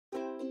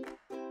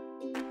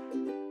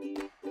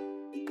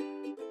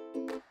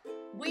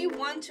we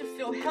want to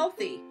feel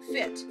healthy,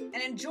 fit,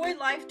 and enjoy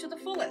life to the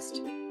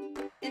fullest.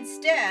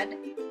 Instead,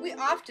 we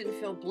often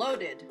feel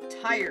bloated,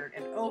 tired,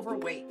 and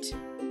overweight.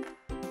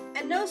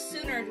 And no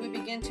sooner do we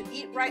begin to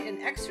eat right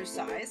and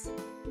exercise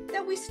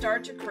than we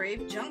start to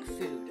crave junk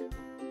food.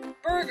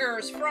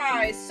 Burgers,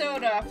 fries,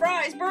 soda,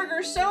 fries,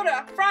 burgers,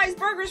 soda, fries,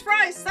 burgers,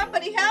 fries.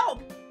 Somebody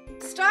help!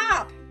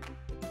 Stop!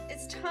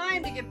 It's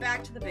time to get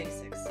back to the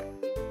basics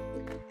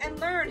and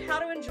learn how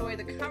to enjoy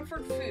the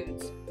comfort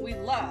foods we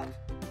love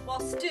while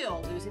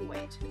still losing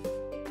weight.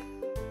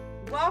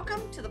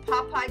 Welcome to the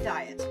PotPie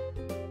Diet.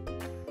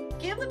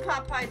 Give the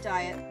PotPie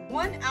Diet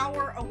 1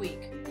 hour a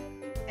week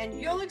and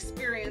you'll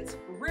experience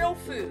real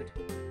food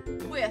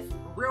with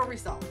real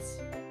results.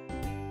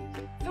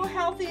 Feel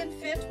healthy and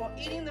fit while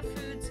eating the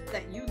foods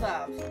that you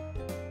love,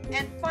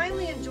 and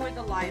finally enjoy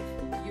the life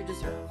you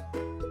deserve.